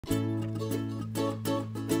Oh,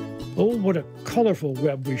 what a colorful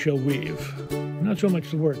web we shall weave. Not so much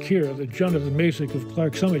the work here that Jonathan Masick of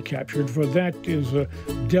Clark Summit captured, for that is a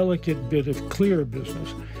delicate bit of clear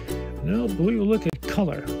business. No, but we will look at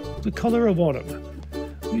color, the color of autumn.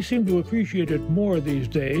 We seem to appreciate it more these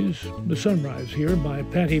days. The sunrise here by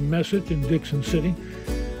Patty Messett in Dixon City.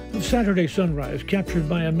 The Saturday sunrise captured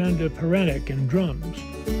by Amanda Peranick in drums.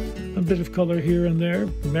 A bit of color here and there.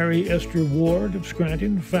 Mary Esther Ward of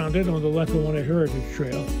Scranton found it on the Lackawanna Heritage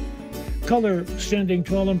Trail. Color standing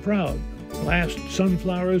tall and proud. Last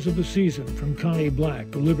sunflowers of the season from Connie Black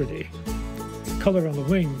of Liberty. Color on the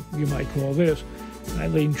wing, you might call this.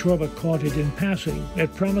 Eileen Chorba caught it in passing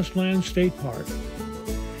at Promised Land State Park.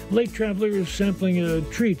 Lake travelers sampling a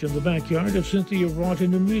treat in the backyard of Cynthia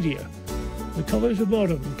Wroughton in Media. The colors of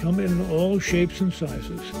autumn come in all shapes and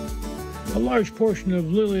sizes. A large portion of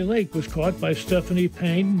Lily Lake was caught by Stephanie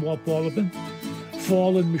Payne, Wapwallopin.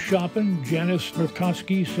 Fall in Mashopin, Janice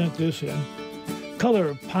Murkowski sent this in.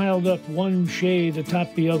 Color piled up one shade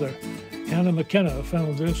atop the other. Hannah McKenna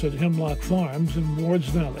found this at Hemlock Farms in Ward's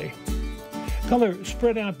Valley. Color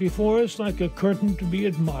spread out before us like a curtain to be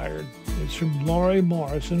admired. It's from Laurie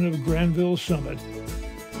Morrison of Granville Summit.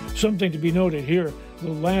 Something to be noted here, the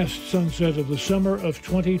last sunset of the summer of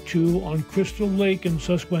 '22 on Crystal Lake in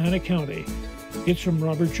Susquehanna County. It's from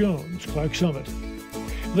Robert Jones, Clark Summit.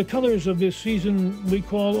 The colors of this season we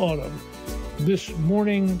call autumn. This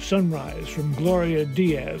morning sunrise from Gloria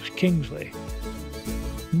Diaz, Kingsley.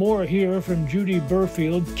 More here from Judy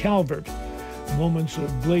Burfield, Calvert. Moments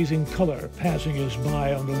of blazing color passing us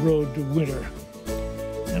by on the road to winter.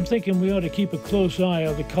 I'm thinking we ought to keep a close eye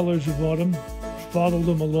on the colors of autumn, follow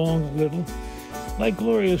them along a little. Like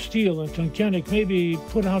Gloria Steele and Tunkhannock, maybe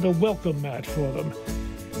put out a welcome mat for them.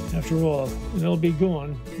 After all, they'll be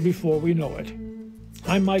gone before we know it.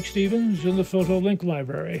 I'm Mike Stevens in the PhotoLink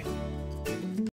Library.